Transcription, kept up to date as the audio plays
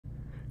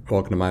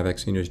Welcome to My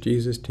Vaccine is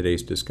Jesus.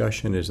 Today's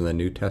discussion is in the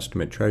New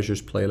Testament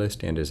Treasures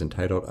playlist and is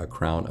entitled A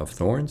Crown of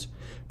Thorns.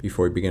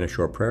 Before we begin, a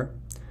short prayer.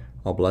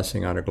 All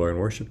blessing, honor, glory, and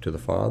worship to the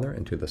Father,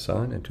 and to the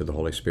Son, and to the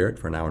Holy Spirit,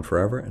 for now and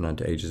forever, and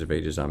unto ages of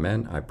ages.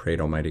 Amen. I prayed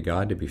Almighty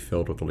God to be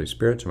filled with the Holy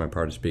Spirit, so my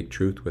power to speak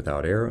truth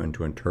without error, and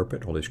to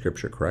interpret Holy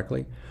Scripture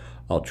correctly.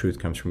 All truth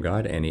comes from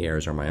God. Any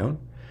errors are my own.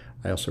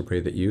 I also pray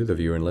that you, the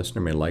viewer and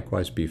listener, may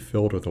likewise be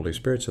filled with the Holy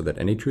Spirit, so that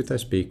any truth I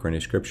speak or any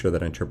scripture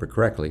that I interpret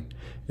correctly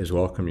is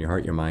welcome in your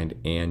heart, your mind,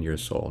 and your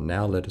soul.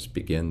 Now let us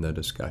begin the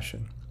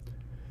discussion.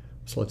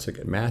 So let's look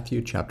at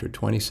Matthew chapter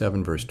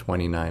 27, verse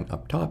 29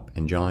 up top,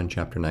 and John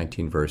chapter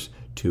 19, verse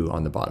 2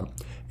 on the bottom.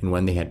 And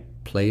when they had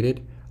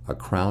plaited a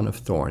crown of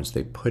thorns,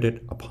 they put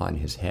it upon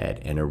his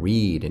head, and a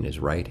reed in his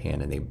right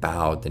hand, and they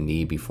bowed the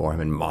knee before him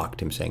and mocked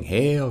him, saying,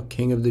 "Hail,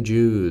 King of the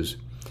Jews!"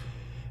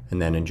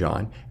 And then in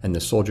John, and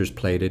the soldiers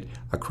plaited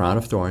a crown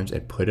of thorns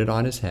and put it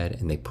on his head,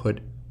 and they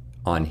put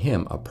on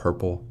him a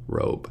purple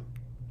robe.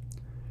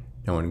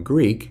 Now in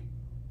Greek,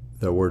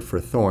 the word for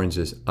thorns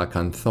is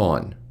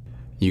akanthon.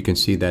 You can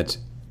see that's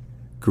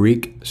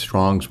Greek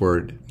Strong's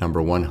word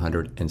number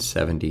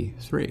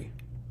 173.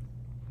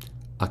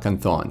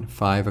 Akanthon,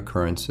 5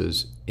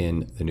 occurrences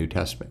in the New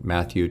Testament.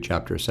 Matthew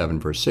chapter 7,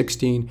 verse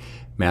 16,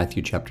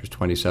 Matthew chapter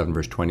 27,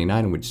 verse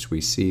 29, which we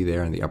see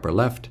there in the upper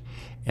left,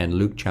 and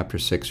Luke chapter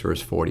 6,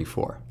 verse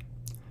 44.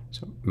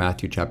 So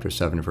Matthew chapter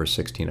 7, verse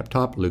 16 up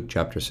top, Luke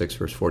chapter 6,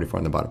 verse 44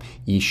 on the bottom.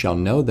 Ye shall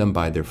know them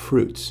by their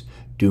fruits.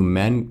 Do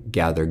men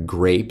gather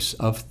grapes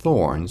of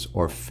thorns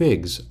or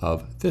figs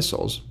of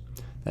thistles?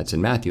 That's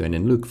in Matthew. And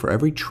in Luke, for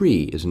every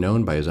tree is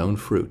known by his own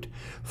fruit.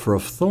 For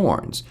of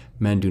thorns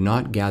men do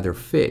not gather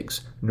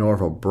figs, nor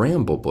of a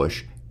bramble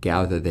bush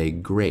gather they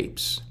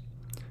grapes.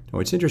 Now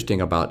what's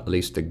interesting about at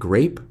least the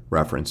grape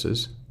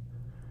references,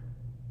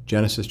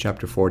 Genesis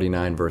chapter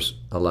 49, verse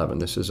 11.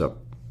 This is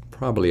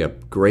probably a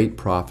great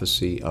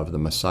prophecy of the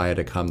Messiah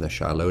to come, the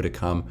Shiloh to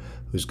come,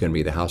 who's going to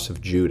be the house of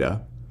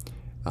Judah.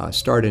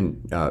 Start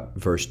in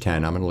verse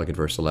 10. I'm going to look at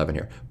verse 11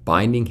 here.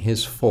 Binding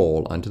his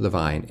foal unto the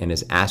vine, and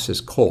his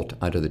ass's colt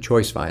unto the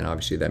choice vine.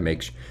 Obviously, that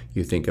makes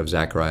you think of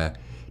Zechariah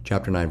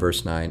chapter 9,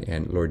 verse 9,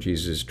 and Lord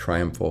Jesus'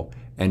 triumphal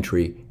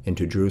entry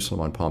into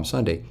Jerusalem on Palm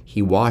Sunday.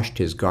 He washed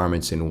his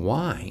garments in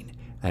wine,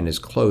 and his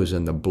clothes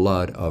in the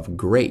blood of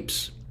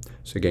grapes.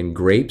 So again,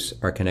 grapes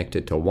are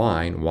connected to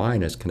wine.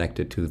 Wine is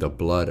connected to the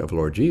blood of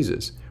Lord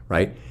Jesus,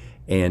 right?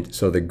 And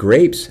so the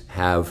grapes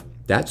have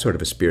that sort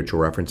of a spiritual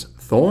reference.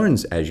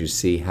 Thorns, as you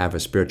see, have a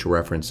spiritual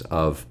reference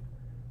of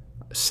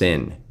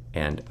sin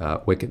and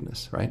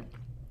wickedness, right?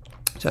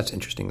 So that's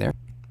interesting there.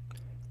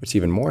 What's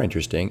even more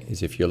interesting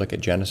is if you look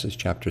at Genesis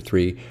chapter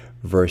 3,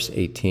 verse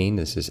 18.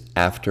 This is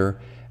after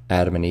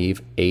Adam and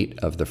Eve ate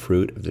of the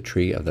fruit of the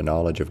tree of the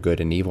knowledge of good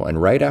and evil.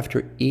 And right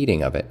after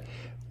eating of it,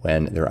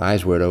 when their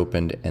eyes were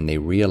opened and they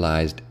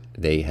realized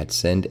they had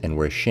sinned and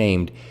were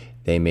ashamed,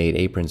 they made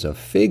aprons of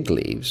fig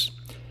leaves.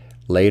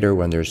 Later,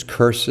 when there's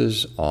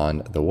curses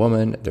on the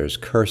woman, there's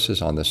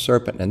curses on the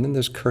serpent, and then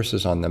there's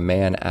curses on the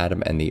man,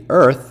 Adam, and the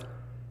earth.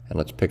 And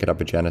let's pick it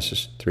up at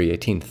Genesis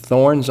 3:18.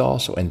 Thorns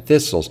also and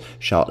thistles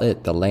shall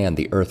it, the land,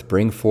 the earth,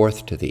 bring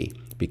forth to thee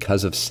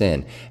because of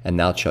sin, and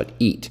thou shalt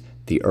eat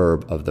the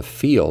herb of the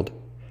field.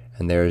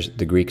 And there's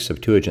the Greek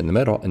Septuagint in the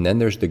middle, and then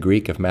there's the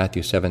Greek of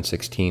Matthew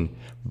 7:16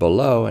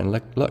 below. And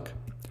look,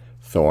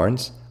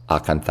 thorns,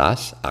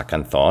 akanthas,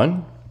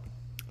 akanthon.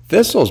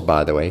 Thistles,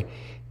 by the way,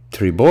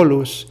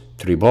 tribolus,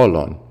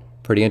 tribolon.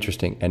 Pretty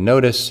interesting. And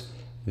notice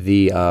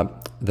the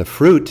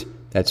fruit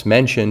that's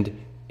mentioned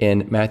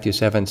in Matthew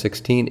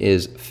 7:16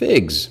 is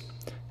figs.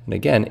 And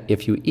again,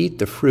 if you eat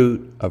the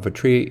fruit of a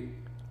tree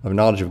of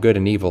knowledge of good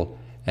and evil,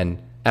 and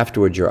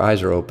afterwards your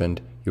eyes are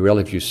opened, you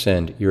realize you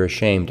sinned, you're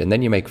ashamed, and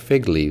then you make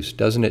fig leaves,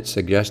 doesn't it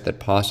suggest that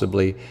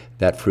possibly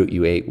that fruit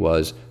you ate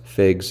was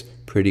figs?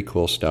 Pretty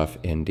cool stuff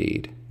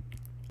indeed.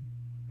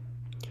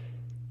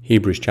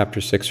 Hebrews chapter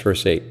 6,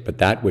 verse 8. But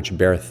that which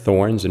beareth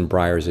thorns and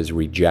briars is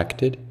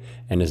rejected,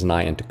 and is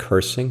nigh unto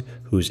cursing,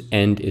 whose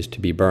end is to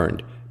be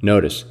burned.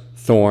 Notice,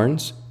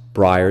 thorns,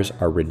 briars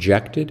are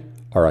rejected,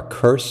 are a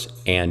curse,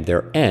 and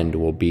their end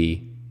will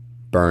be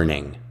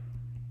burning.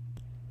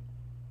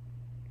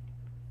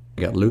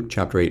 We got Luke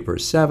chapter 8,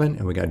 verse 7,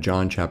 and we got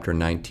John chapter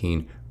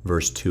 19,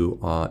 verse 2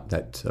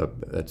 that's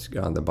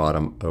on the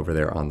bottom over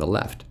there on the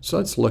left. So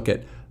let's look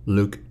at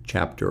Luke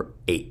chapter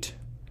 8.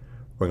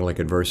 We're going to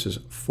look at verses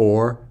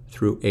 4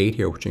 through 8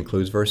 here, which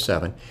includes verse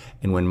 7.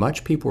 And when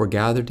much people were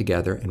gathered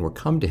together and were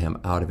come to him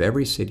out of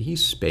every city, he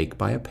spake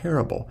by a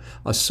parable.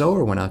 A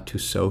sower went out to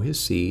sow his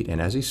seed,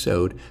 and as he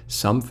sowed,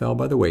 some fell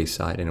by the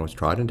wayside, and it was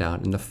trodden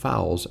down, and the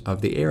fowls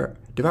of the air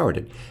devoured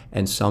it.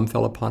 And some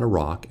fell upon a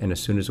rock, and as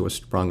soon as it was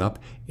sprung up,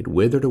 it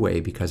withered away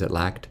because it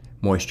lacked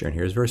moisture. And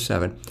here's verse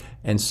 7.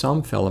 And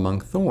some fell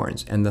among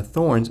thorns, and the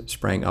thorns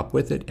sprang up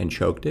with it and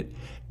choked it.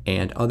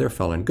 And other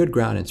fell in good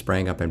ground and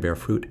sprang up and bare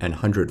fruit an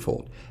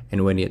hundredfold.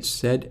 And when he had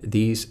said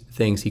these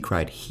things, he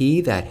cried,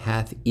 He that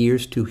hath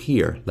ears to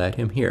hear, let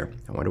him hear.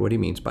 I wonder what he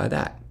means by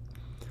that.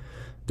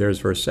 There's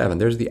verse 7.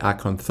 There's the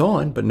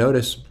akanthon, but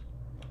notice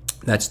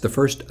That's the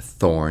first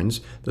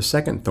thorns. The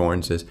second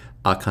thorns is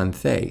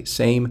akanthe,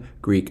 same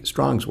Greek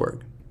Strong's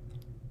word.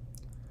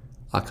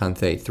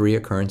 Akanthe, 3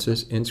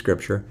 occurrences in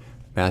Scripture: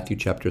 Matthew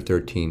chapter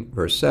 13,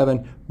 verse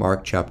 7,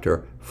 Mark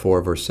chapter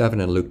 4, verse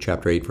 7, and Luke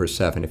chapter 8, verse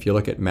 7. If you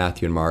look at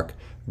Matthew and Mark,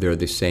 they're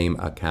the same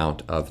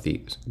account of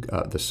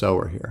the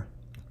sower here.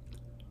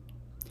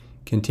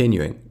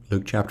 Continuing,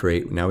 Luke chapter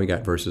 8, now we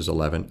got verses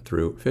 11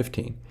 through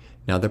 15.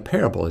 Now the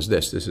parable is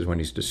this. This is when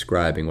he's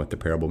describing what the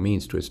parable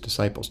means to his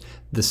disciples.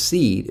 The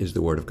seed is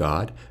the word of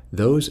God.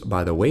 Those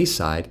by the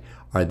wayside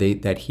are they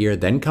that hear,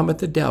 then cometh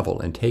the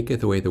devil, and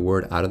taketh away the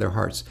word out of their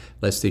hearts,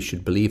 lest they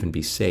should believe and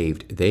be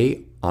saved.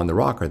 They on the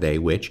rock are they,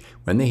 which,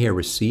 when they hear,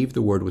 receive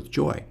the word with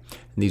joy.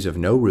 And these have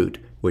no root,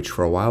 which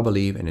for a while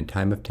believe, and in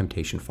time of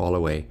temptation fall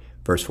away.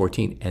 Verse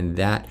 14, and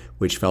that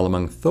which fell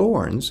among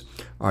thorns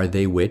are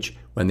they which,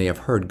 when they have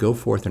heard, go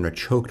forth and are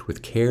choked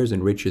with cares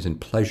and riches and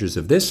pleasures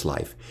of this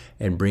life,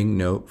 and bring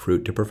no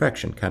fruit to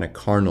perfection. Kind of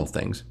carnal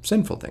things,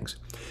 sinful things.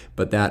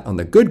 But that on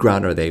the good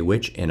ground are they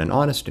which, in an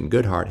honest and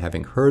good heart,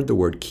 having heard the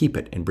word, keep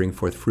it, and bring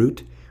forth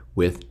fruit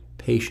with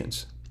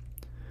patience.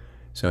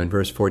 So in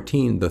verse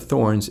 14, the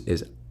thorns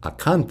is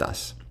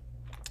akanthas,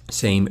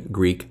 same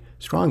Greek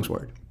Strong's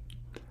word.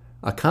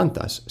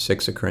 Akanthas,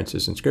 6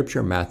 occurrences in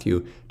Scripture: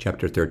 Matthew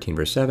chapter 13,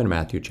 verse 7,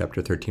 Matthew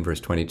chapter 13, verse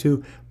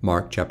 22,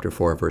 Mark chapter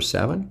 4, verse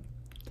 7,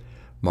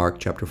 Mark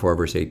chapter 4,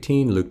 verse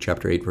 18, Luke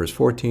chapter 8, verse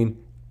 14.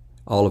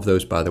 All of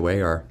those, by the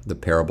way, are the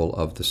parable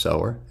of the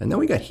sower. And then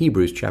we got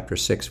Hebrews chapter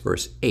 6,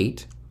 verse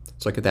 8.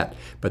 Let's look at that.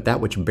 But that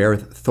which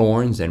beareth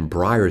thorns and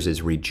briars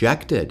is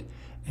rejected,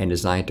 and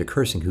designed to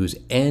cursing, whose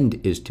end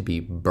is to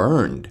be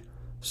burned.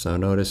 So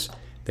notice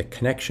the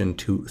connection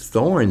to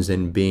thorns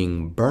and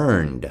being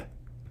burned.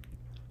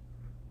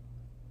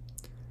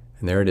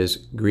 And there it is,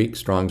 Greek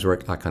Strong's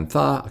word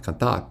akantha,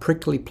 a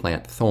prickly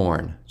plant,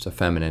 thorn. It's a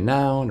feminine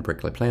noun, a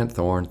prickly plant,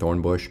 thorn,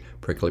 thorn bush,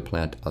 prickly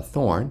plant, a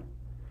thorn.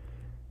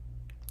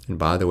 And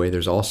by the way,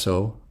 there's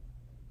also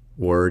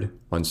word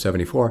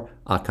 174,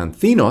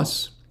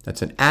 akanthinos,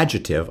 that's an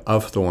adjective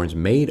of thorns,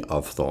 made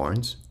of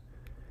thorns.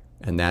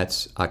 And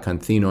that's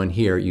akanthinon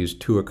here, used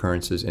 2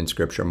 occurrences in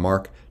Scripture: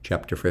 Mark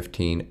chapter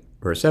 15,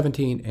 verse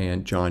 17,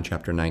 and John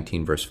chapter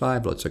 19, verse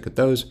 5. Let's look at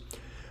those.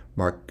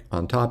 Mark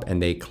on top,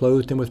 and they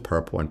clothed him with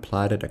purple, and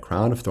platted a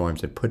crown of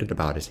thorns, and put it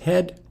about his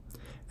head.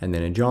 And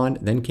then in John,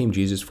 then came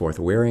Jesus forth,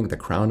 wearing the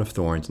crown of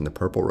thorns and the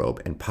purple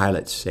robe. And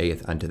Pilate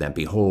saith unto them,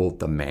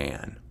 behold the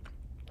man.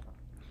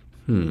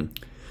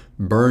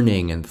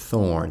 Burning and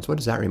thorns. What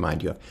does that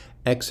remind you of?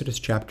 Exodus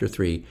chapter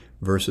 3,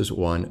 verses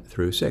 1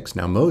 through 6.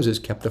 Now Moses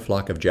kept the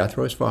flock of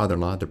Jethro, his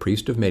father-in-law, the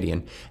priest of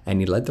Midian, and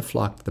he led the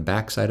flock to the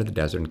backside of the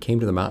desert, and came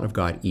to the mountain of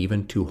God,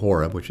 even to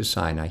Horeb, which is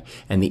Sinai.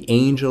 And the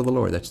angel of the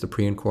Lord, that's the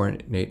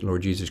pre-incarnate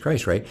Lord Jesus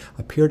Christ, right,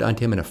 appeared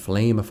unto him in a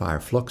flame of fire,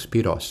 flux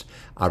piros,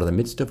 out of the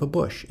midst of a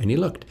bush. And he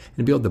looked,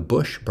 and behold, the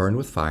bush burned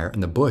with fire,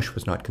 and the bush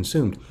was not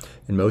consumed.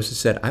 And Moses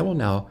said, I will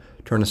now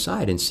turn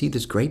aside and see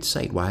this great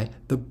sight, why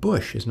the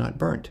bush is not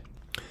burnt.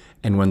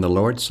 And when the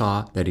Lord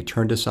saw that he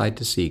turned aside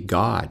to see,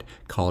 God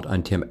called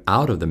unto him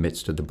out of the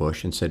midst of the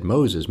bush and said,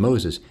 Moses,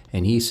 Moses.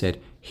 And he said,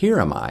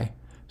 Here am I.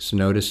 So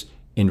notice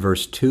in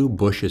verse 2,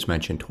 bush is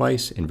mentioned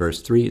twice. In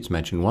verse 3, it's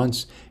mentioned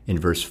once. In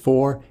verse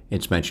 4,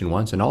 it's mentioned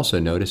once. And also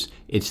notice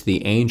it's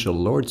the angel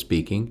Lord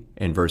speaking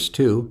in verse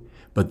 2.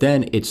 But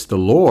then it's the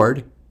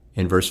Lord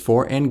in verse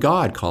 4 and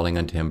God calling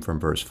unto him from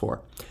verse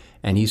 4.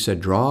 And he said,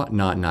 Draw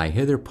not nigh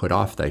hither, put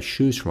off thy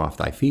shoes from off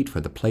thy feet,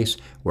 for the place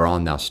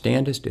whereon thou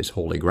standest is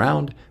holy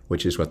ground,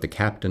 which is what the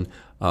captain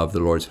of the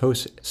Lord's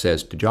host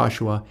says to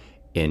Joshua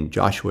in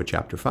Joshua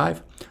chapter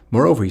 5.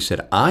 Moreover, he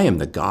said, I am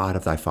the God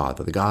of thy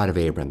father, the God of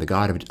Abraham, the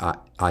God of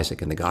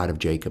Isaac, and the God of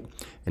Jacob.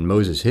 And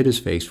Moses hid his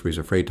face, for he was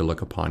afraid to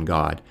look upon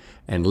God.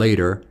 And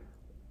later,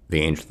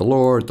 the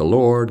angel of the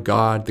Lord,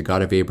 God, the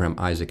God of Abraham,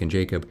 Isaac, and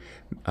Jacob,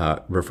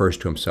 refers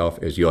to himself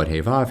as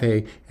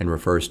Yod-He-Vav-He, and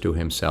refers to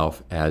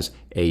himself as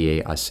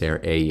Eye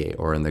Aser Eye,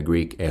 or in the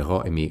Greek,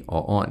 Eho Emi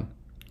O'on.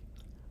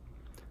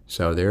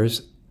 So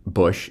there's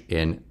bush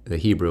in the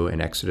Hebrew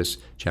in Exodus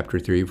chapter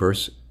 3,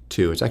 verse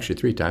 2. It's actually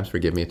 3 times,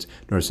 forgive me.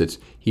 Notice it's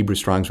Hebrew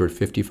Strong's word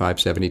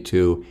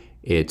 5572.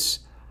 It's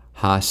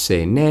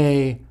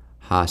Hasene,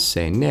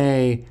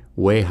 Hasene,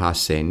 We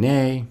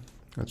Hasene.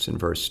 That's in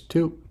verse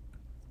 2.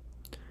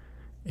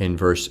 In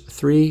verse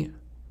 3,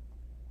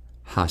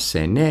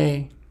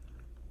 Hasene.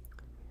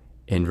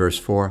 In verse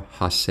 4,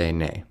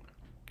 Hasene.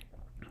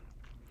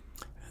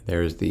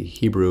 There's the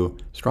Hebrew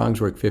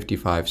Strong's word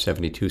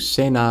 5572,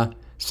 Sena.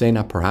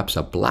 Sena, perhaps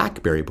a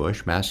blackberry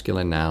bush,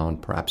 masculine noun,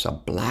 perhaps a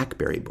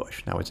blackberry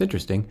bush. Now it's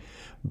interesting,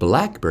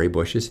 blackberry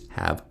bushes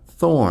have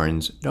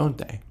thorns, don't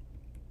they?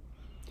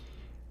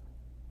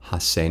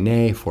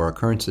 Hasene, 4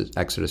 occurrences,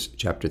 Exodus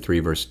chapter 3,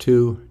 verse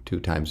 2, 2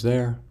 times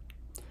there.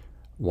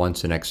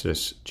 Once in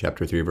Exodus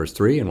chapter 3, verse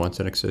 3, and once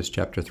in Exodus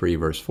chapter 3,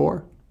 verse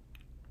 4.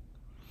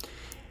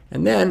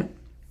 And then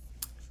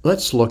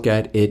let's look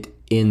at it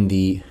in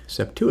the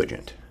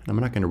Septuagint. I'm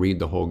not going to read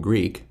the whole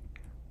Greek,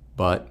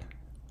 but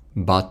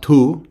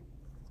batu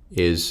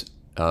is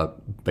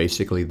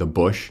basically the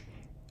bush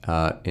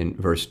in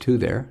verse 2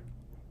 there.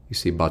 You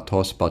see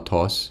batos,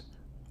 batos,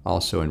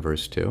 also in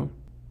verse 2.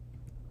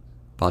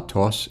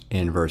 Batos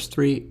in verse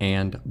 3,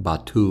 and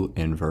batu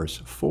in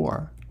verse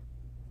 4.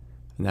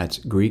 And that's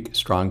Greek,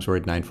 Strong's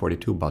Word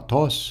 942,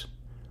 batos,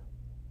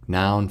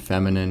 noun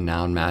feminine,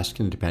 noun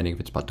masculine, depending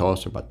if it's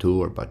batos or batu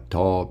or bato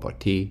or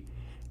bati.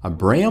 A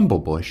bramble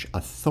bush,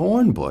 a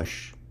thorn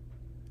bush,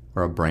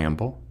 or a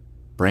bramble,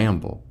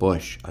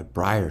 bush, a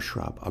briar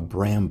shrub, a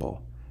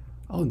bramble.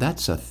 Oh,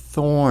 that's a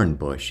thorn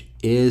bush.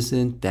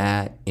 Isn't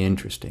that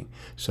interesting?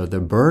 So the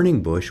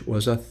burning bush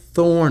was a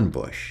thorn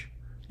bush,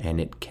 and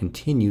it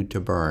continued to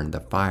burn. The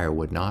fire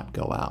would not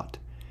go out.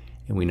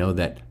 And we know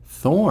that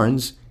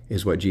thorns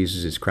is what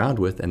Jesus is crowned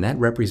with, and that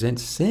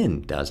represents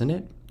sin, doesn't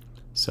it?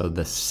 So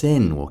the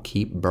sin will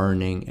keep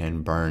burning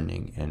and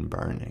burning and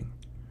burning.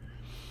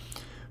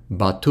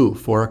 Batu,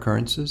 4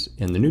 occurrences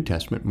in the New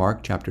Testament: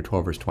 Mark chapter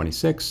 12, verse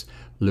 26,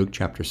 Luke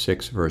chapter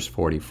 6, verse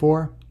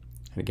 44.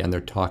 And again,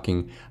 they're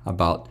talking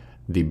about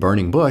the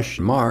burning bush.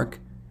 Mark,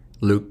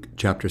 Luke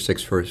chapter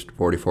 6, verse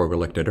 44, we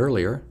looked at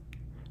earlier.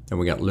 Then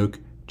we got Luke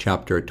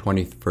chapter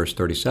 20, verse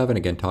 37,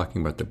 again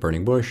talking about the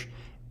burning bush.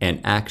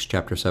 And Acts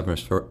chapter 7,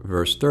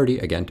 verse 30,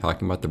 again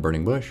talking about the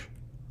burning bush.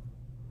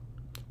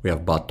 We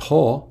have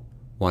Bato,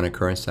 1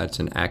 occurrence, that's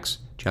in Acts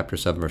chapter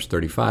 7, verse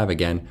 35,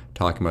 again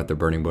talking about the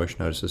burning bush.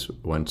 Notice this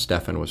when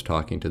Stephen was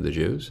talking to the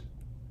Jews.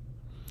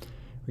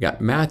 We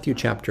got Matthew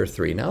chapter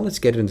 3. Now let's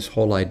get into this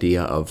whole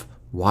idea of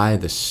why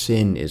the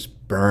sin is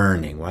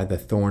burning, why the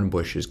thorn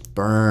bush is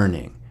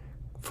burning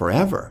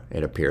forever,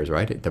 it appears,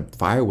 right? The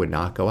fire would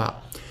not go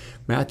out.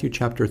 Matthew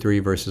chapter 3,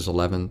 verses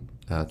 11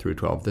 through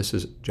 12. This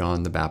is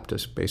John the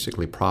Baptist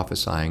basically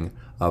prophesying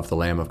of the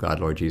Lamb of God,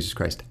 Lord Jesus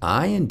Christ.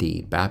 I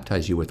indeed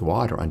baptize you with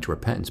water unto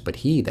repentance, but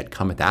he that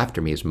cometh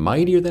after me is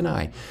mightier than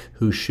I,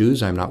 whose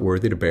shoes I am not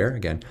worthy to bear.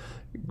 Again,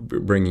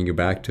 bringing you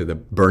back to the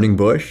burning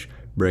bush,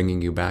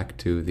 bringing you back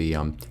to the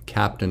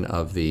captain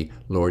of the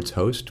Lord's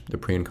host, the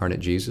pre-incarnate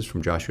Jesus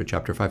from Joshua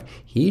chapter 5.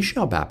 He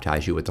shall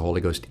baptize you with the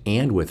Holy Ghost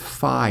and with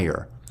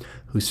fire,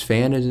 whose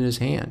fan is in his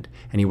hand.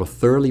 And he will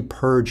thoroughly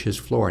purge his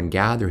floor and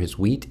gather his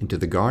wheat into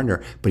the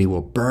garner, but he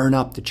will burn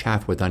up the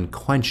chaff with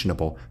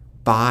unquenchable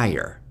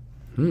fire.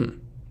 What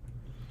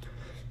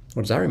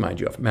does that remind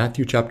you of?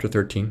 Matthew chapter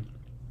 13,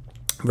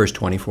 verse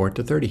 24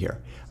 to 30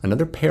 here.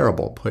 Another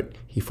parable put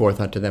he forth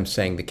unto them,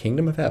 saying, the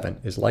kingdom of heaven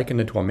is likened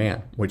unto a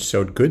man, which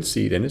sowed good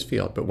seed in his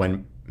field. But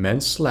when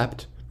men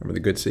slept, remember the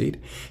good seed,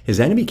 his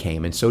enemy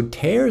came and sowed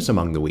tares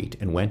among the wheat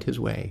and went his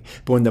way.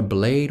 But when the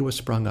blade was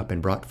sprung up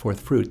and brought forth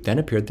fruit, then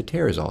appeared the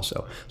tares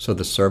also. So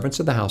the servants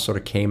of the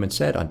householder came and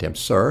said unto him,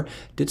 Sir,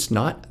 didst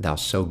not thou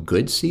sow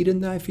good seed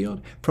in thy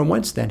field? From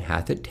whence then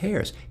hath it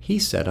tares? He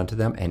said unto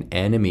them, An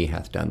enemy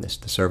hath done this.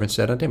 The servant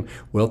said unto him,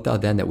 Wilt thou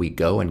then that we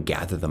go and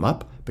gather them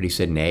up? But he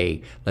said,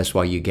 Nay, lest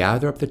while you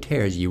gather up the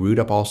tares, ye root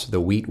up also the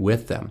wheat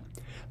with them.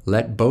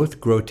 Let both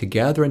grow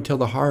together until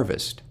the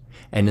harvest.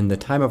 And in the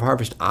time of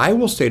harvest, I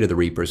will say to the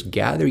reapers,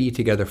 Gather ye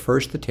together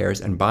first the tares,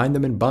 and bind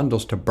them in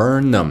bundles to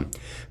burn them,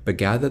 but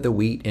gather the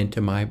wheat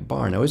into my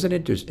barn. Now, isn't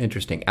it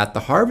interesting? At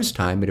the harvest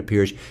time, it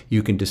appears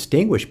you can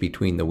distinguish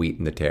between the wheat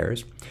and the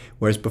tares,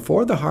 whereas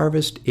before the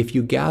harvest, if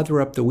you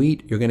gather up the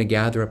wheat, you're going to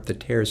gather up the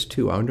tares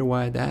too. I wonder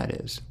why that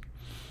is.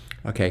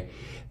 Okay,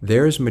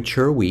 there's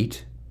mature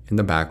wheat in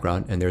the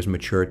background, and there's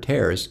mature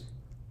tares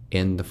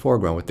in the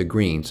foreground with the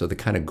green. So the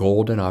kind of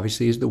golden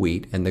obviously is the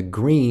wheat, and the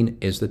green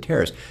is the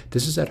tares.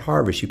 This is at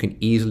harvest. You can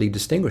easily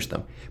distinguish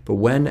them. But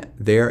when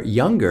they're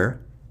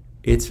younger,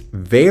 it's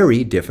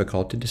very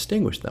difficult to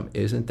distinguish them.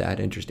 Isn't that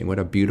interesting? What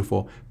a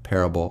beautiful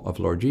parable of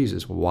Lord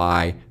Jesus,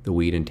 why the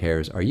wheat and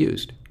tares are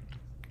used.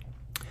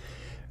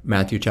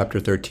 Matthew chapter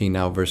 13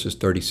 now, verses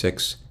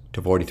 36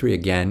 to 43,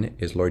 again,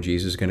 is Lord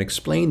Jesus going to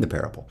explain the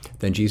parable.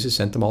 Then Jesus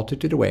sent the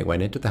multitude away,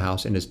 went into the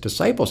house, and his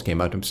disciples came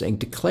out to him, saying,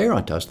 Declare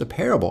unto us the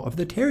parable of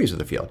the tares of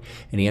the field.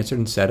 And he answered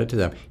and said unto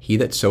them, He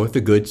that soweth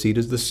the good seed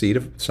is the seed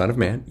of Son of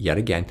Man. Yet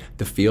again,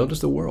 the field is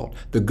the world.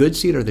 The good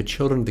seed are the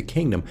children of the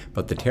kingdom,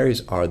 but the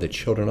tares are the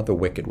children of the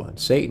wicked one,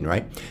 Satan,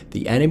 right?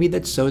 The enemy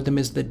that sowed them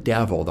is the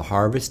devil. The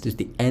harvest is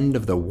the end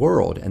of the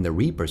world, and the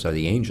reapers are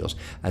the angels.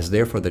 As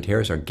therefore the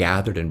tares are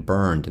gathered and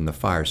burned in the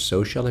fire,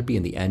 so shall it be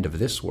in the end of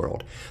this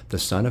world. The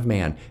Son of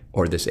Man,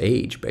 or this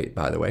age,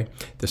 by the way,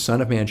 the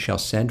Son of Man shall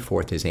send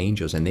forth his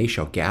angels, and they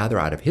shall gather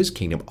out of his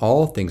kingdom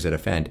all things that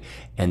offend,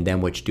 and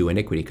them which do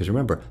iniquity. Because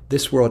remember,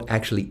 this world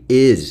actually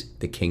is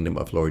the kingdom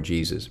of Lord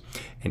Jesus,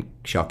 and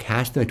shall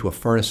cast them into a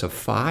furnace of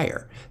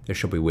fire. There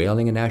shall be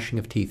wailing and gnashing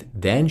of teeth.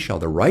 Then shall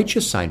the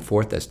righteous shine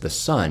forth as the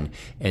sun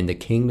in the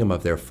kingdom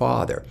of their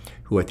Father.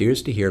 Who hath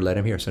ears to hear, let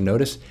him hear. So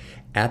notice,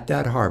 at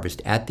that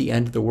harvest, at the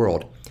end of the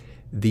world,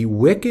 the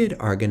wicked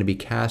are going to be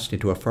cast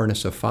into a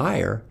furnace of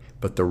fire,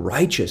 but the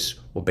righteous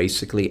will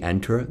basically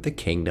enter the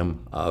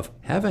kingdom of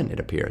heaven, it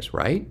appears,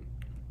 right?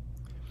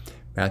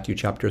 Matthew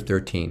chapter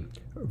 13,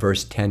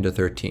 verse 10 to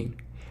 13.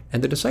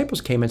 And the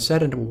disciples came and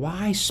said unto him,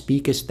 Why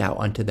speakest thou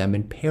unto them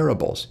in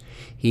parables?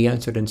 He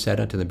answered and said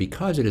unto them,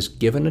 Because it is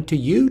given unto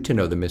you to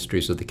know the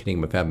mysteries of the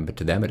kingdom of heaven, but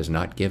to them it is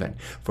not given.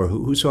 For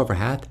whosoever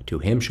hath, to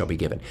him shall be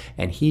given,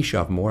 and he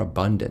shall have more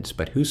abundance.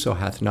 But whoso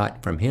hath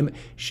not, from him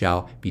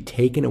shall be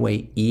taken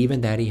away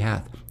even that he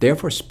hath.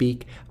 Therefore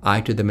speak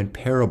I to them in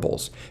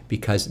parables,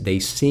 because they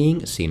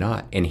seeing see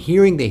not, and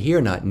hearing they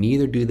hear not,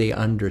 neither do they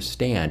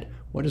understand.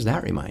 What does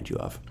that remind you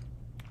of?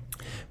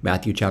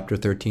 Matthew chapter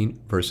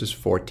 13, verses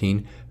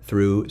 14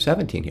 through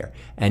 17 here.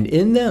 And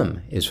in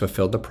them is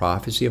fulfilled the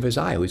prophecy of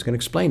Isaiah, who is going to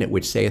explain it,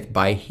 which saith,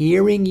 By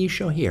hearing ye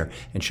shall hear,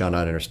 and shall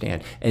not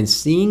understand, and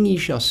seeing ye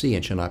shall see,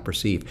 and shall not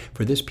perceive.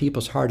 For this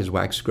people's heart is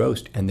waxed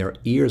gross, and their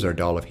ears are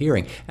dull of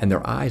hearing, and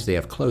their eyes they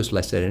have closed,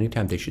 lest at any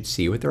time they should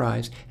see with their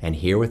eyes, and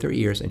hear with their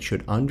ears, and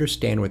should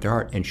understand with their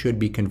heart, and should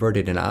be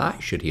converted, and I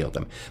should heal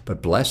them.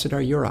 But blessed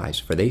are your eyes,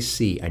 for they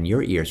see, and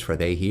your ears, for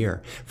they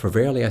hear. For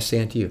verily I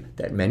say unto you,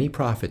 that many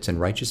prophets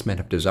and righteous men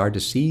have desired to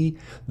see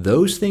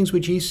those things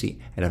which ye see,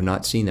 and have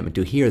not seen them, and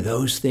to hear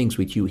those things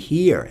which you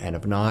hear, and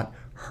have not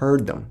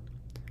heard them.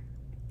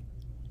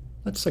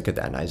 Let's look at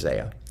that in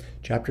Isaiah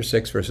chapter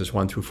 6, verses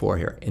 1 through 4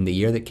 here. In the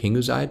year that King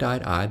Uzziah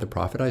died, I, the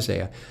prophet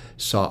Isaiah,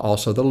 saw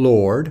also the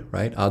Lord,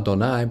 right,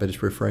 Adonai, but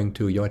it's referring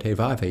to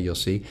Yod-Heh-Vav-Heh, you'll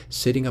see,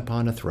 sitting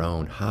upon a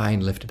throne, high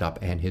and lifted up,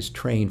 and his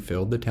train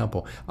filled the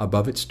temple.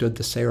 Above it stood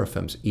the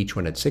seraphims. Each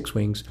one had 6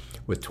 wings.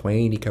 With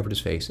twain he covered his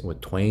face, and with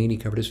twain he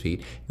covered his feet,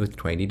 and with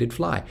twain he did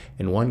fly.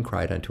 And one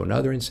cried unto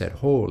another and said,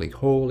 Holy,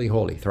 holy,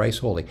 holy, thrice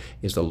holy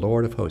is the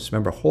Lord of hosts.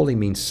 Remember, holy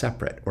means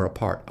separate or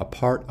apart,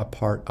 apart,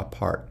 apart,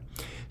 apart.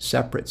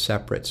 Separate,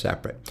 separate,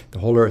 separate. The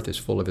whole earth is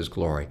full of his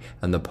glory.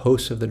 And the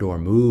posts of the door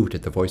moved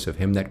at the voice of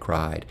him that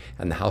cried,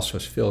 and the house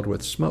was filled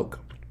with smoke.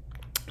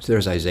 So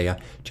there's Isaiah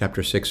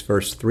chapter 6,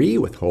 verse 3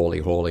 with holy,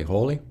 holy,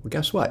 holy. Well,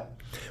 guess what?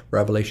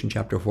 Revelation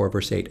chapter 4,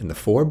 verse 8, And the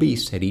 4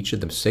 beasts had each of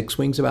them 6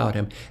 wings about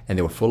him, and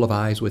they were full of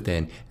eyes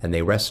within, and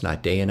they rest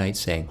not day and night,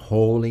 saying,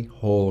 Holy,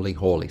 holy,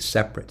 holy,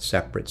 separate,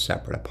 separate,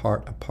 separate,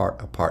 apart,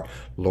 apart, apart,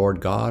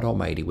 Lord God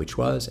Almighty, which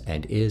was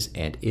and is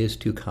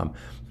to come.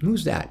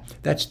 Who's that?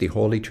 That's the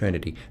Holy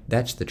Trinity.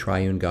 That's the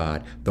triune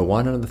God. The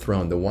one on the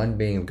throne, the one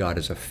being of God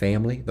is a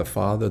family, the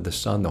Father, the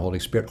Son, the Holy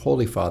Spirit,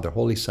 Holy Father,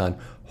 Holy Son,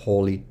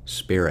 Holy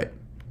Spirit.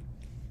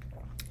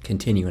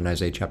 Continue in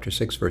Isaiah chapter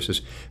 6,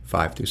 verses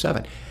 5 through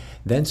 7.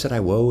 Then said I,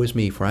 Woe is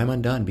me, for I am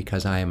undone,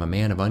 because I am a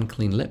man of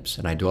unclean lips,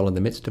 and I dwell in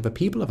the midst of a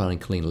people of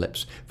unclean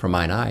lips. For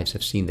mine eyes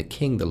have seen the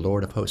King, the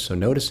Lord of hosts. So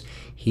notice,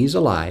 he's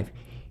alive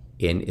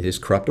in his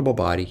corruptible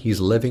body.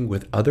 He's living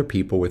with other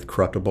people with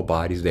corruptible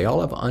bodies. They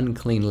all have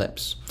unclean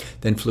lips.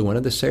 Then flew one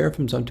of the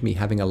seraphims unto me,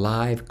 having a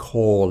live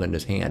coal in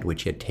his hand,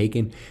 which he had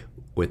taken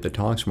with the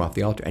tongs from off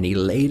the altar, and he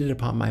laid it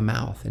upon my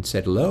mouth, and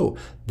said, Lo,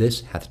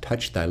 this hath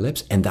touched thy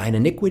lips, and thine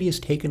iniquity is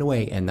taken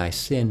away, and thy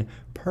sin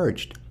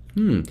purged.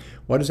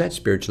 What does that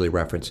spiritually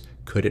reference?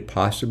 Could it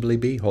possibly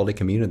be Holy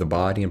Communion, the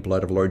body and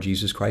blood of Lord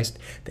Jesus Christ,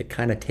 that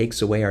kind of takes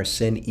away our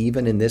sin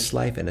even in this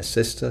life and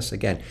assists us?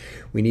 Again,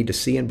 we need to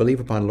see and believe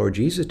upon Lord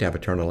Jesus to have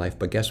eternal life,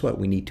 but guess what?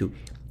 We need to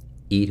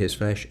eat his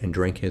flesh and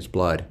drink his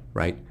blood,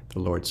 right? The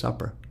Lord's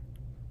Supper.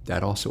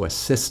 That also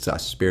assists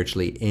us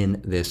spiritually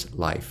in this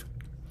life.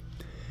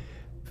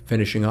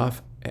 Finishing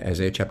off,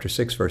 Isaiah chapter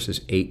 6, verses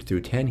 8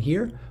 through 10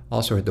 here,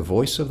 also heard the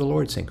voice of the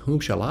Lord saying,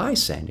 Whom shall I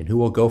send, and who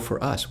will go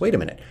for us? Wait a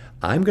minute.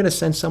 I'm going to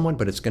send someone,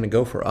 but it's going to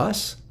go for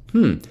us?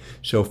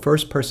 So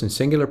first person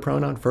singular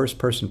pronoun, first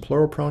person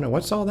plural pronoun,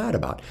 what's all that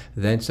about?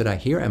 Then said I,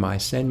 Here am I,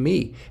 send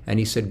me. And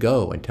he said,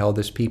 Go and tell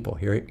this people.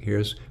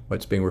 Here's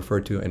what's being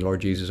referred to in Lord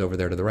Jesus over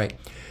there to the right.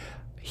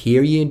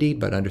 Hear ye indeed,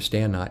 but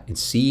understand not, and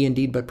see ye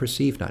indeed, but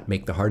perceive not.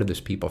 Make the heart of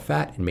this people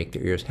fat, and make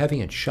their ears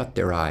heavy, and shut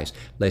their eyes,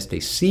 lest they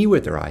see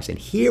with their eyes, and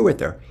hear with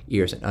their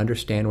ears, and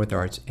understand with their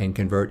hearts, and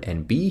convert,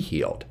 and be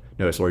healed.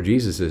 Notice Lord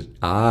Jesus says,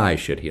 I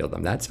should heal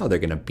them. That's how they're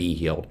going to be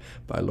healed,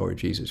 by Lord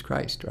Jesus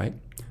Christ, right?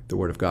 The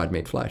Word of God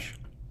made flesh.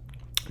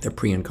 The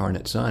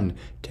pre-incarnate Son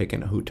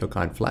who took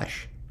on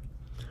flesh.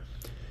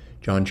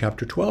 John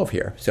chapter 12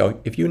 here.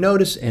 So if you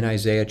notice in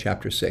Isaiah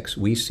chapter 6,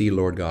 we see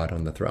Lord God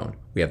on the throne.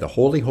 We have the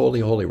holy, holy,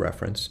 holy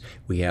reference.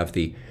 We have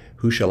the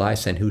who shall I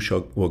send,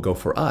 will go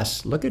for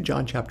us. Look at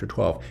John chapter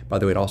 12. By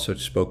the way, it also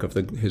spoke of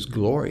his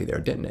glory there,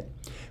 didn't it?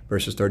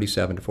 Verses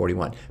 37 to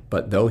 41.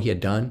 But though he had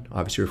done,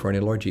 obviously referring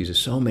to Lord Jesus,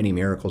 so many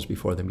miracles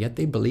before them, yet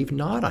they believed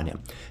not on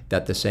him,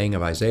 that the saying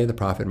of Isaiah the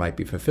prophet might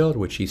be fulfilled,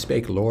 which he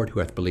spake, Lord, who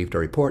hath believed our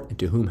report, and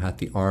to whom hath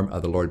the arm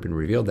of the Lord been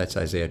revealed? That's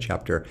Isaiah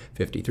chapter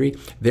 53.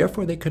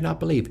 Therefore they could not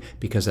believe,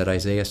 because that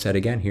Isaiah said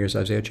again, here's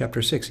Isaiah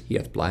chapter 6, he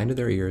hath blinded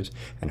their ears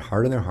and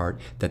hardened their heart,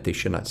 that they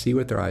should not see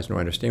with their eyes, nor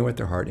understand with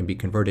their heart, and be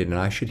converted, and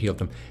I should heal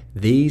them.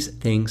 These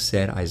things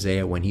said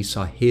Isaiah when he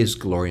saw his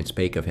glory and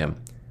spake of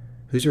him.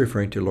 Who's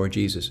referring to? Lord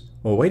Jesus.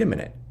 Well, wait a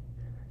minute.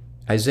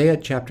 Isaiah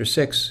chapter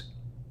 6,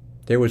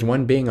 there was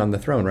one being on the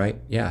throne,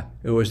 right? Yeah.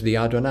 It was the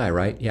Adonai,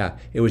 right? Yeah.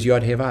 It was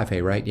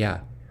Yod-Heh-Vav-Heh, right?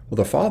 Yeah. Well,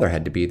 the Father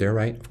had to be there,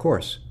 right? Of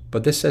course.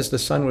 But this says the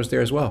Son was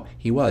there as well.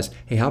 He was.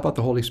 Hey, how about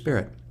the Holy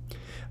Spirit?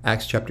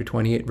 Acts chapter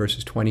 28,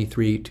 verses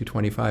 23 to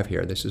 25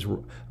 here. This is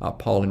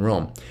Paul in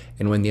Rome.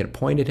 And when they had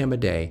appointed him a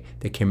day,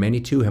 there came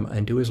many to him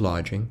unto his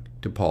lodging,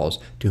 to Paul's,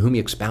 to whom he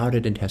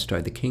expounded and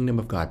testified the kingdom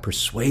of God,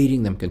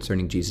 persuading them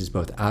concerning Jesus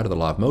both out of the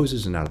law of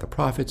Moses and out of the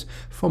prophets,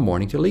 from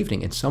morning till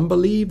evening. And some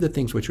believed the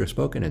things which were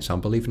spoken, and some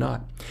believed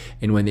not.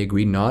 And when they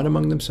agreed not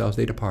among themselves,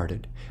 they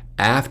departed.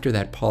 After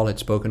that Paul had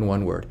spoken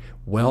one word,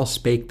 well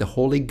spake the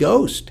Holy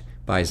Ghost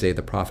by Isaiah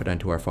the prophet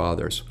unto our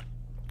fathers,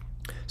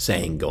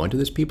 saying, Go unto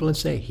this people and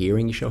say,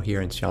 Hearing ye shall hear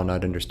and shall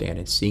not understand,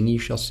 and seeing ye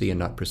shall see and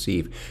not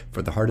perceive.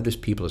 For the heart of this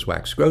people is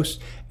waxed gross,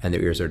 and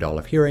their ears are dull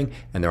of hearing,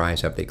 and their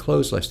eyes have they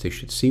closed, lest they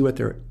should see with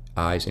their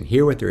eyes, and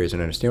hear with their ears,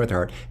 and understand with their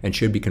heart, and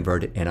should be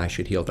converted, and I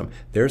should heal them.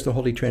 There's the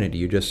Holy Trinity.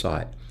 You just saw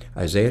it.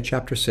 Isaiah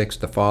chapter 6,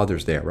 the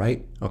Father's there,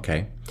 right?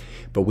 Okay.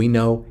 But we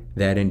know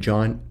that in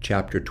John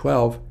chapter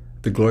 12,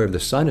 the glory of the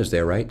Son is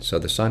there, right? So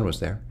the Son was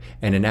there.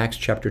 And in Acts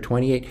chapter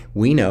 28,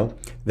 we know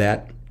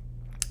that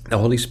the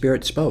Holy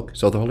Spirit spoke,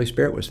 so the Holy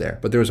Spirit was there.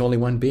 But there was only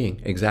one being,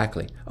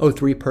 exactly. Oh,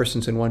 3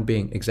 persons in one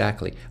being,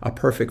 exactly. A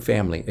perfect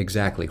family,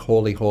 exactly.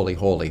 Holy, holy,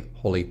 holy,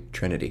 Holy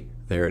Trinity.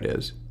 There it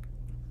is.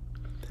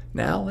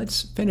 Now,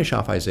 let's finish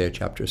off Isaiah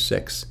chapter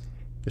 6.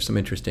 There's some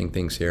interesting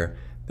things here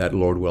that,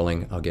 Lord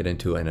willing, I'll get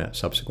into in a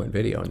subsequent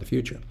video in the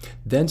future.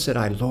 Then said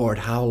I, Lord,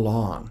 how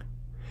long?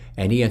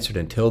 And he answered,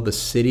 Until the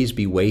cities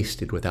be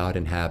wasted without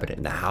inhabitant,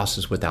 and the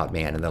houses without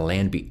man, and the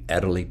land be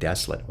utterly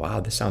desolate. Wow,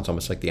 this sounds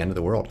almost like the end of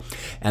the world.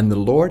 And the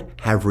Lord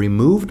have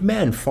removed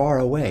men far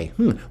away.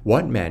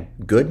 What men?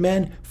 Good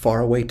men?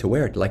 Far away to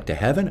where? Like to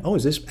heaven? Oh,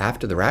 is this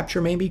after the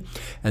rapture maybe?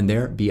 And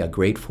there be a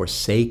great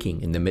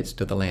forsaking in the midst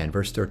of the land.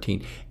 Verse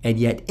 13, And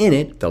yet in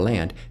it, the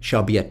land,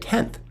 shall be a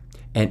tenth,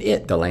 and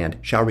it, the land,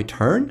 shall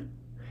return,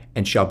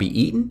 and shall be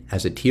eaten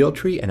as a teil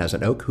tree and as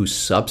an oak whose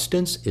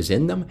substance is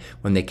in them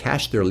when they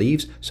cast their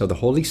leaves, so the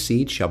holy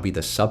seed shall be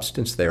the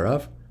substance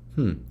thereof.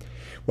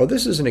 Well,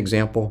 this is an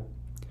example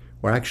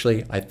where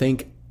actually I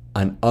think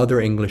another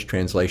English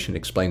translation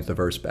explains the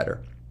verse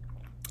better.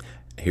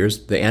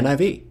 Here's the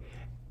NIV,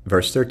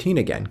 verse 13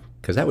 again,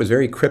 because that was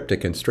very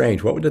cryptic and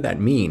strange. What did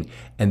that mean?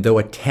 And though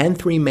a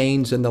tenth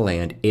remains in the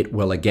land, it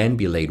will again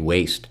be laid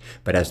waste.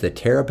 But as the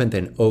terebinth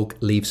and oak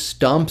leave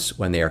stumps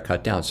when they are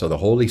cut down, so the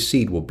holy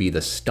seed will be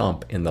the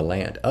stump in the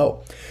land.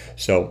 Oh,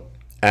 so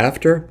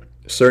after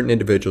certain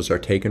individuals are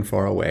taken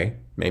far away,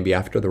 maybe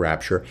after the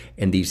rapture,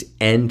 in these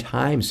end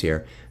times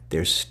here,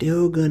 there's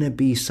still going to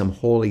be some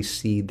holy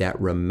seed that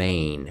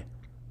remain.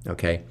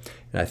 Okay?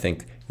 And I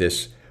think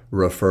this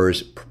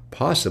refers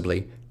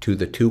possibly to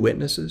the 2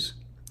 witnesses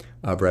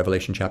of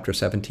Revelation chapter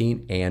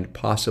 17, and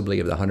possibly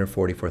of the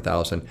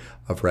 144,000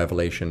 of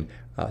Revelation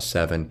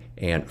 7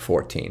 and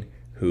 14,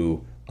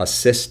 who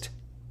assist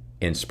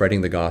in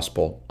spreading the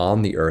gospel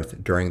on the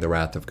earth during the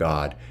wrath of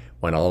God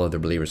when all of the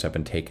believers have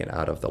been taken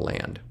out of the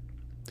land.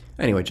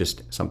 Anyway,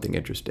 just something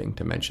interesting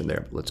to mention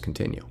there, but let's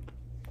continue.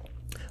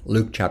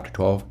 Luke chapter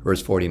 12,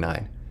 verse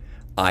 49.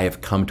 I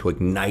have come to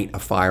ignite a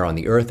fire on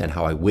the earth, and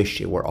how I wish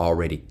it were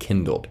already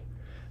kindled.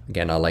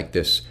 Again, I like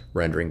this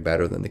rendering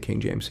better than the King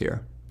James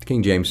here. The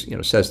King James,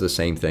 says the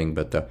same thing,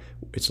 but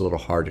it's a little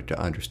harder to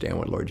understand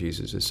what Lord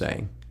Jesus is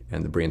saying.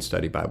 And the Berean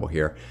Study Bible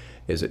here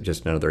is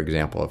just another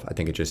example of, I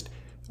think it just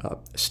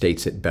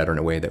states it better in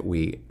a way that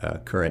we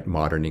current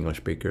modern English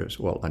speakers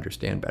will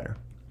understand better.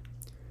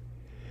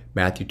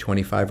 Matthew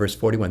 25, verse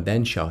 41,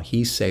 Then shall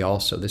he say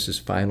also, this is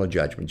final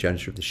judgment,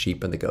 judgment of the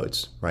sheep and the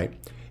goats, right?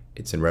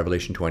 It's in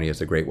Revelation 20 as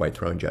the great white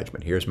throne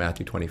judgment. Here's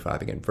Matthew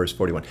 25 again, verse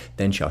 41,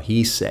 Then shall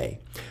he say,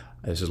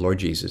 this is Lord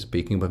Jesus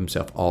speaking of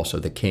himself also,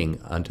 the King,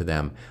 unto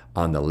them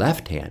on the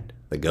left hand,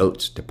 the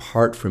goats,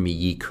 Depart from me,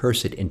 ye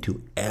cursed,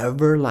 into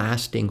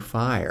everlasting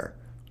fire,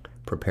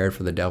 prepared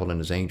for the devil and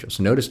his angels.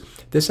 So notice,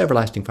 this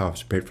everlasting fire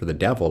was prepared for the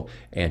devil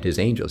and his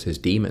angels, his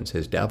demons,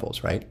 his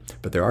devils, right?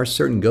 But there are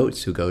certain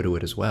goats who go to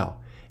it as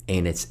well.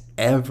 And it's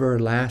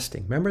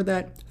everlasting. Remember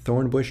that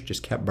thorn bush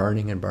just kept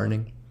burning and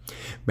burning?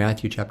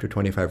 Matthew chapter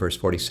 25, verse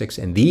 46,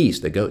 And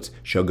these, the goats,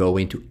 shall go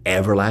into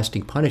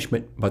everlasting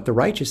punishment, but the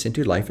righteous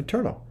into life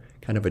eternal.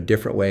 Kind of a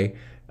different way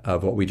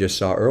of what we just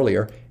saw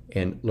earlier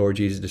in Lord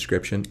Jesus'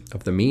 description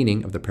of the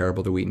meaning of the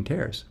parable of the wheat and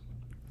tares.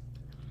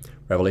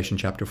 Revelation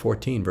chapter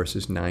 14,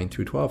 verses 9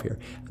 through 12 here.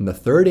 And the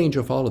third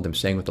angel followed them,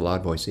 saying with a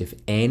loud voice, If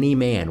any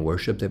man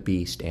worship the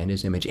beast and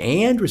his image,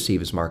 and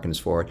receive his mark in his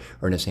forehead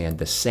or in his hand,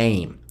 the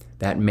same,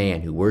 that man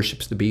who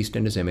worships the beast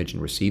and his image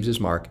and receives his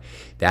mark,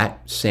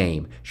 that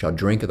same shall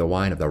drink of the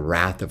wine of the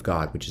wrath of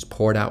God, which is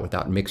poured out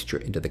without mixture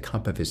into the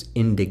cup of his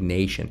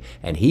indignation.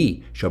 And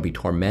he shall be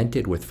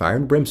tormented with fire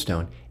and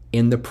brimstone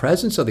in the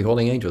presence of the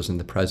holy angels, in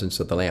the presence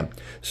of the Lamb.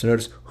 So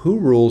notice, who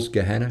rules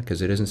Gehenna?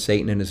 Because it isn't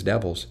Satan and his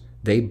devils.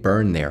 They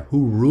burn there.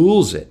 Who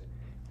rules it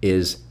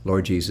is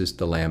Lord Jesus,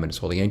 the Lamb, and his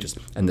holy angels.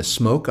 And the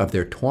smoke of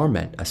their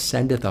torment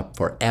ascendeth up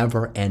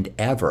forever and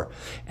ever.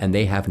 And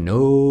they have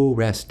no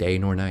rest day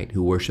nor night,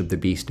 who worship the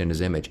beast and his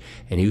image.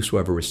 And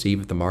whosoever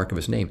receiveth the mark of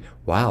his name.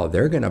 Wow,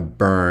 they're going to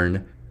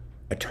burn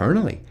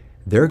eternally.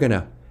 They're going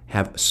to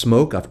have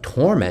smoke of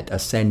torment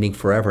ascending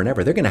forever and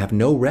ever. They're going to have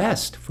no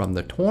rest from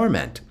the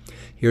torment.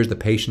 Here's the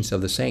patience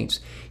of the saints.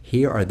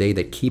 Here are they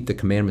that keep the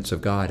commandments of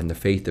God and the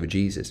faith of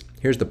Jesus.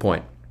 Here's the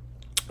point.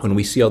 When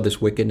we see all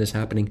this wickedness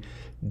happening,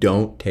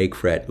 don't take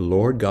fret.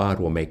 Lord God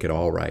will make it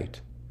all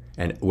right.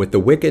 And with the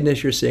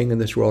wickedness you're seeing in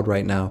this world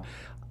right now,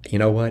 you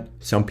know what?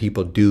 Some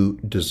people do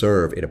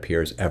deserve, it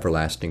appears,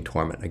 everlasting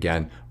torment.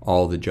 Again,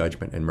 all the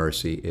judgment and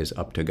mercy is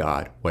up to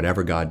God.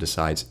 Whatever God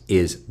decides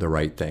is the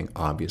right thing,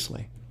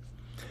 obviously.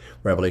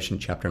 Revelation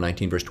chapter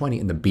 19, verse 20,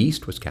 and the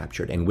beast was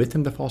captured, and with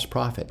him the false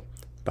prophet,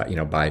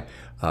 by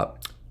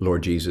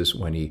Lord Jesus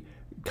when he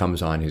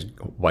comes on his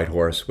white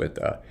horse with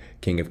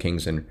King of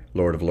Kings and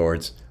Lord of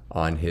Lords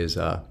on his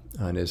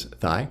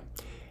thigh.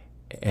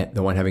 And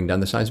the one having done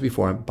the signs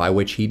before him, by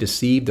which he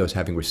deceived those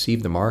having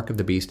received the mark of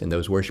the beast and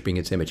those worshiping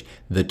its image.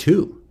 The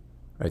two,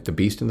 right, the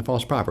beast and the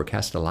false prophet, were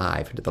cast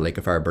alive into the lake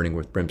of fire burning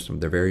with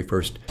brimstone. The very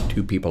first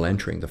two people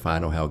entering the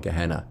final hell,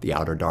 Gehenna, the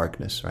outer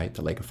darkness, right,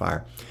 the lake of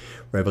fire.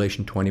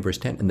 Revelation 20, verse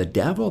 10, and the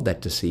devil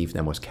that deceived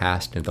them was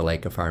cast into the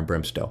lake of fire and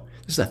brimstone.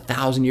 This is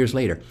 1,000 years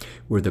later,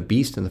 where the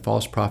beast and the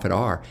false prophet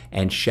are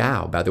and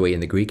shall, by the way,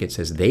 in the Greek it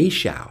says they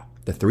shall,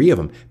 the three of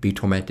them, be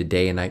tormented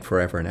day and night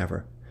forever and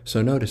ever.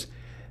 So notice,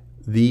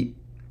 the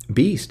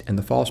beast and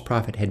the false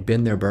prophet had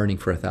been there burning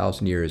for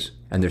 1,000 years,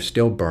 and they're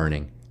still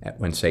burning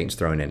when Satan's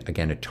thrown in.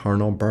 Again,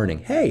 eternal burning.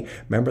 Hey,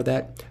 remember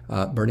that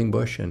burning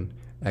bush in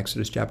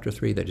Exodus chapter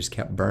 3 that just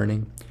kept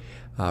burning?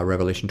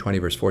 Revelation 20,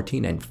 verse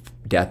 14, and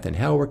death and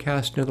hell were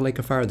cast into the lake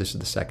of fire. This is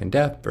the second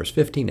death. Verse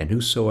 15, and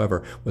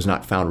whosoever was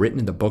not found written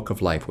in the book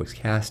of life was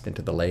cast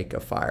into the lake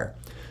of fire.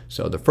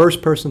 So the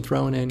first person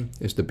thrown in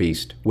is the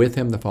beast, with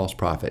him the false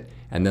prophet.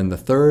 And then the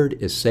third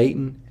is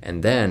Satan,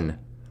 and then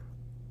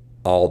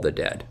all the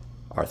dead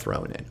are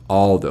thrown in,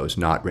 all those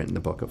not written in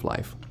the book of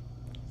life.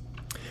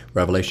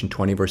 Revelation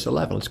 20, verse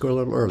 11. Let's go a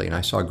little early. And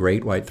I saw a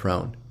great white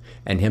throne,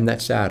 and him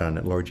that sat on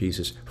it, Lord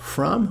Jesus,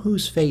 from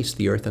whose face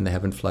the earth and the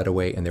heaven fled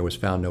away, and there was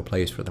found no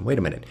place for them. Wait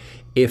a minute.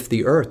 If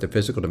the earth, the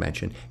physical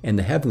dimension, and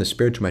the heaven, the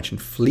spiritual dimension,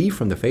 flee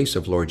from the face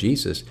of Lord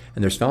Jesus,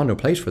 and there's found no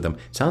place for them,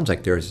 it sounds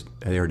like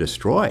they're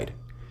destroyed.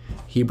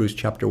 Hebrews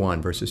chapter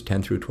 1, verses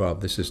 10 through 12.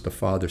 This is the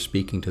Father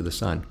speaking to the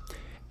Son.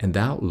 And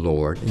thou,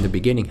 Lord, in the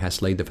beginning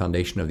hast laid the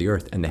foundation of the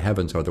earth, and the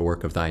heavens are the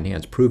work of thine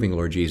hands, proving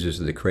Lord Jesus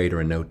is the creator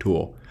and no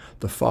tool.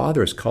 The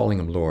Father is calling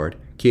him Lord,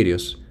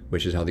 Kyrios,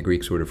 which is how the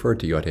Greeks would refer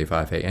to Yod He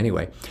Vav He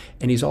anyway.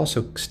 And he's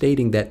also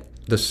stating that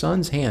the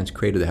Son's hands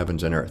created the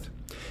heavens and earth.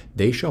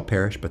 They shall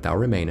perish, but thou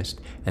remainest,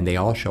 and they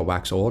all shall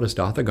wax old as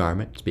doth a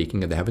garment,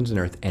 speaking of the heavens and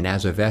earth, and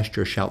as a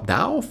vesture shalt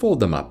thou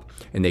fold them up,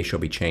 and they shall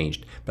be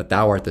changed. But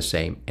thou art the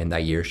same, and thy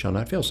years shall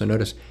not fail. So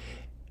notice,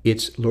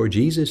 it's Lord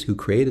Jesus who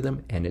created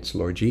them, and it's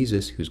Lord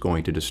Jesus who's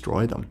going to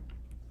destroy them.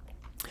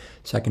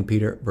 2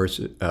 Peter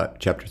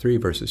chapter 3,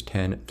 verses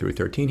 10 through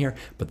 13 here.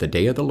 But the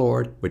day of the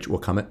Lord, which will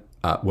come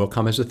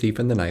as a thief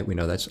in the night, we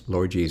know that's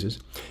Lord Jesus,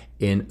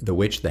 in the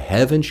which the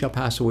heavens shall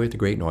pass away with a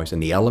great noise,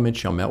 and the elements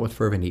shall melt with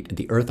fervent heat, and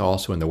the earth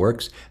also and the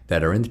works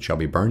that are in it shall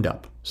be burned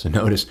up. So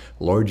notice,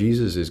 Lord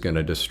Jesus is going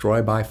to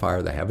destroy by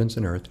fire the heavens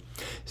and earth.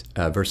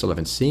 Verse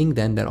 11, seeing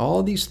then that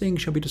all these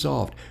things shall be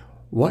dissolved,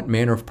 what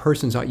manner of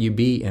persons ought you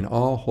be in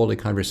all holy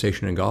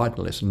conversation and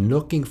godliness,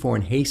 looking for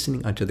and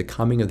hastening unto the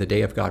coming of the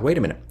day of God? Wait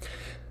a minute.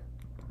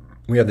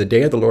 We have the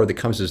day of the Lord that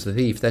comes as the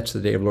thief. That's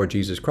the day of Lord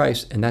Jesus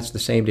Christ, and that's the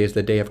same day as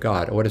the day of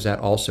God. What does that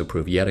also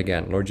prove? Yet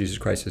again, Lord Jesus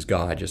Christ is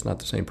God, just not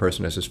the same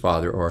person as his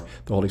Father or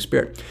the Holy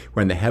Spirit.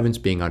 Wherein the heavens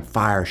being on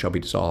fire shall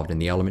be dissolved,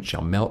 and the elements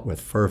shall melt with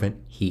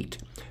fervent heat.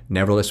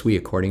 Nevertheless, we,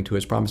 according to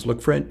his promise,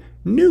 look for a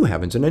new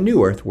heavens and a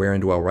new earth,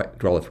 wherein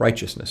dwelleth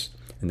righteousness.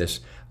 And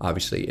this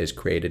obviously is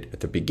created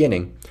at the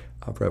beginning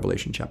of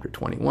Revelation chapter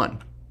 21.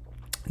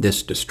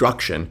 This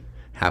destruction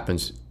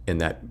happens in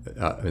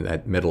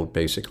that middle,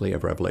 basically,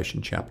 of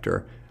Revelation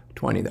chapter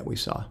 20 that we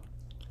saw.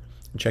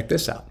 And check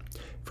this out.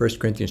 1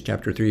 Corinthians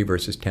chapter 3,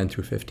 verses 10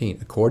 through 15.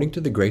 According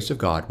to the grace of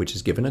God, which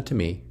is given unto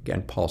me,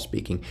 again, Paul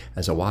speaking,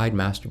 as a wise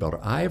master builder,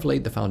 I have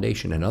laid the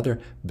foundation,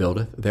 another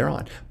buildeth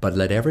thereon. But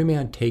let every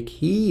man take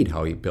heed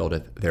how he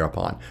buildeth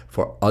thereupon.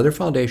 For other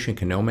foundation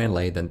can no man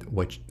lay than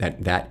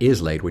that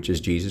is laid, which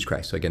is Jesus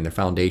Christ. So again, the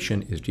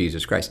foundation is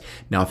Jesus Christ.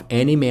 Now, if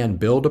any man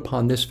build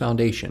upon this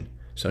foundation,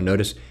 so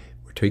notice,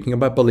 we're talking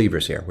about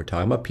believers here. We're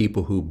talking about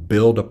people who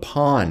build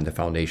upon the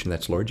foundation,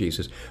 that's Lord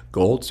Jesus,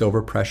 gold,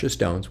 silver, precious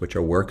stones, which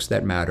are works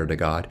that matter to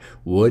God,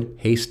 wood,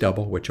 hay,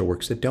 stubble, which are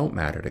works that don't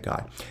matter to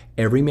God.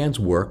 Every man's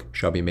work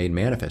shall be made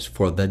manifest.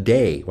 For the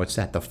day, what's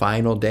that? The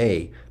final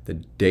day, the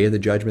day of the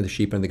judgment of the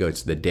sheep and the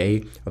goats, the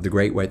day of the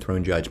great white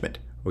throne judgment.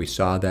 We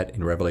saw that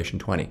in Revelation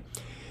 20.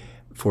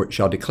 For it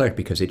shall declare it,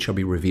 because it shall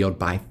be revealed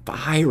by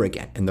fire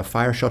again. And the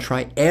fire shall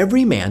try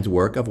every man's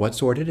work of what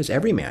sort it is,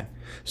 every man.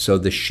 So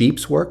the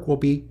sheep's work will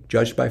be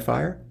judged by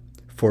fire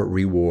for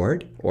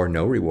reward or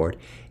no reward.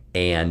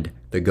 And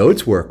the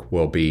goat's work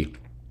will be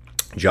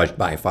judged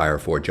by fire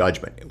for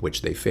judgment,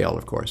 which they fail,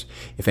 of course.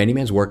 If any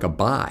man's work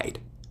abide,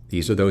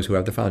 these are those who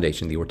have the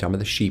foundation. We're talking about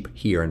the sheep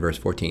here in verse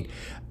 14,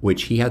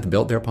 which he hath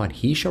built thereupon,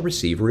 he shall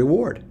receive a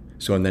reward.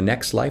 So in the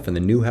next life, in the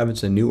new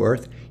heavens and new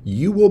earth,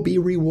 you will be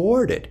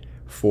rewarded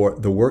for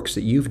the works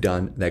that you've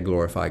done that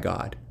glorify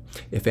God.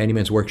 If any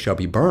man's work shall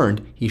be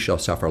burned, he shall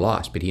suffer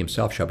loss, but he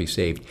himself shall be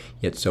saved,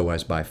 yet so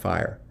as by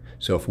fire.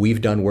 So if we've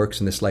done works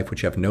in this life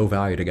which have no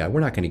value to God, we're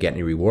not going to get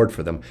any reward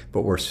for them,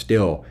 but we're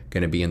still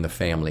going to be in the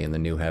family in the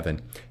new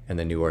heaven and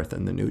the new earth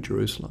and the new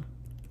Jerusalem.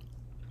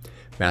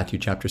 Matthew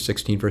chapter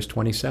 16, verse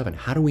 27.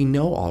 How do we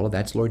know all of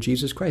that's Lord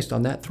Jesus Christ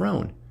on that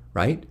throne,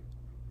 right?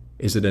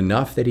 Is it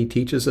enough that he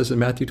teaches us in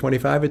Matthew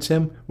 25 it's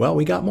him? Well,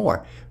 we got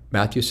more.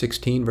 Matthew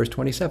 16, verse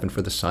 27,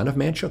 for the Son of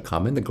Man shall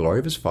come in the glory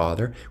of his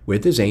Father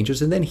with his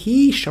angels, and then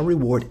he shall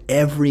reward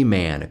every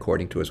man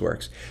according to his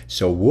works.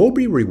 So we'll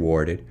be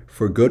rewarded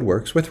for good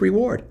works with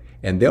reward,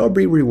 and they'll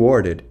be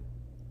rewarded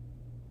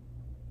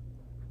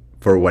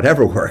for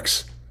whatever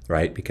works,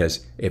 right?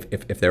 Because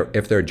if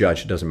they're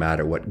judged, it doesn't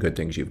matter what good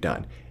things you've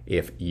done.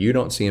 If you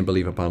don't see and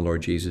believe upon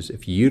Lord Jesus,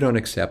 if you don't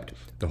accept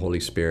the Holy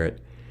Spirit,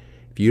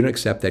 if you don't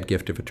accept that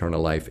gift of eternal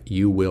life,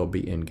 you will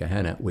be in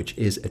Gehenna, which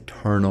is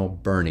eternal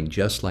burning,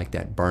 just like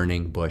that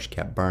burning bush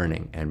kept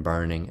burning and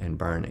burning and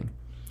burning.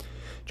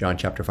 John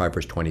chapter 5,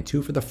 verse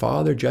 22, for the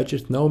Father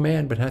judgeth no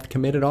man, but hath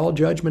committed all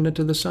judgment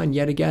unto the Son.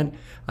 Yet again,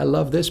 I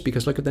love this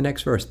because look at the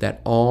next verse,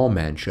 that all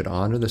men should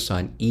honor the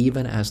Son,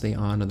 even as they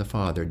honor the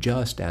Father,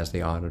 just as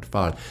they honor the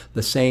Father.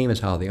 The same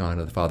as how they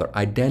honor the Father,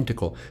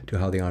 identical to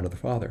how they honor the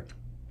Father.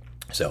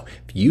 So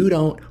if you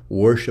don't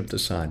worship the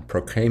Son,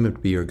 proclaim him to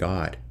be your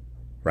God,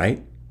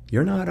 right?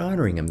 You're not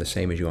honoring him the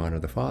same as you honor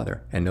the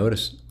Father. And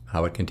notice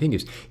how it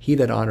continues. He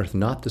that honoreth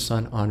not the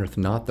Son honoreth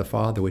not the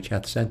Father which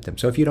hath sent them.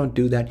 So if you don't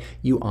do that,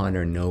 you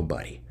honor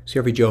nobody. So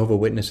every Jehovah's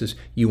Witnesses,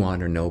 you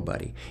honor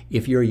nobody.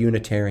 If you're a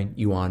Unitarian,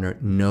 you honor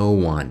no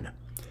one.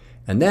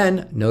 And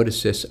then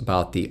notice this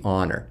about the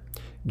honor.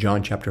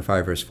 John chapter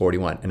 5, verse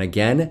 41. And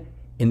again,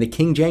 in the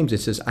King James, it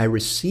says, I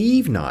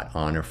receive not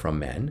honor from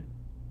men,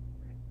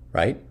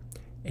 right?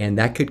 And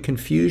that could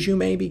confuse you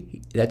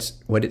maybe. That's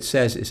what it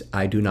says is,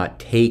 I do not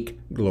take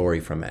glory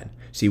from men.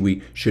 See,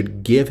 we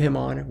should give him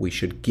honor. We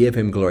should give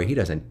him glory. He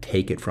doesn't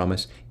take it from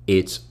us.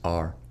 It's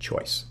our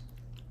choice.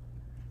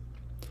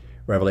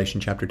 Revelation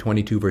chapter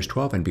 22, verse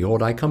 12, and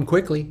behold, I come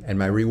quickly, and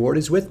my reward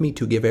is with me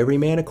to give every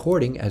man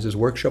according as his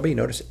work shall be.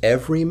 Notice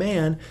every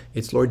man,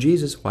 it's Lord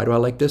Jesus. Why do I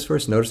like this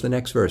verse? Notice the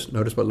next verse.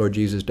 Notice what Lord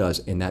Jesus does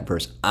in that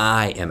verse.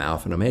 I am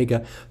Alpha and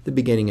Omega, the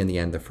beginning and the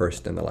end, the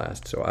first and the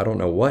last. So I don't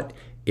know what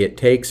it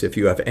takes if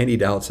you have any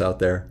doubts out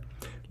there.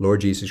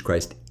 Lord Jesus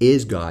Christ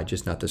is God,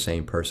 just not the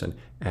same person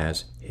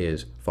as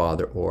his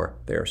Father or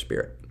their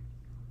Spirit.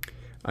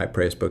 I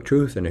pray I spoke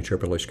truth and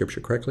interpreted Scripture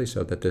correctly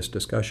so that this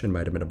discussion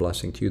might have been a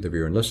blessing to you, the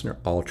viewer and listener.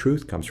 All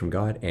truth comes from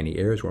God. Any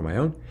errors were my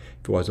own.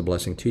 If it was a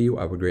blessing to you,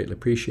 I would greatly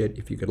appreciate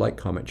if you could like,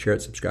 comment, share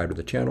it, subscribe to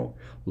the channel.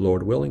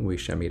 Lord willing, we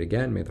shall meet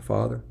again. May the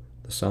Father,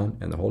 the Son,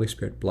 and the Holy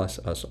Spirit bless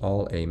us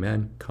all.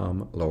 Amen.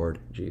 Come, Lord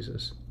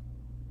Jesus.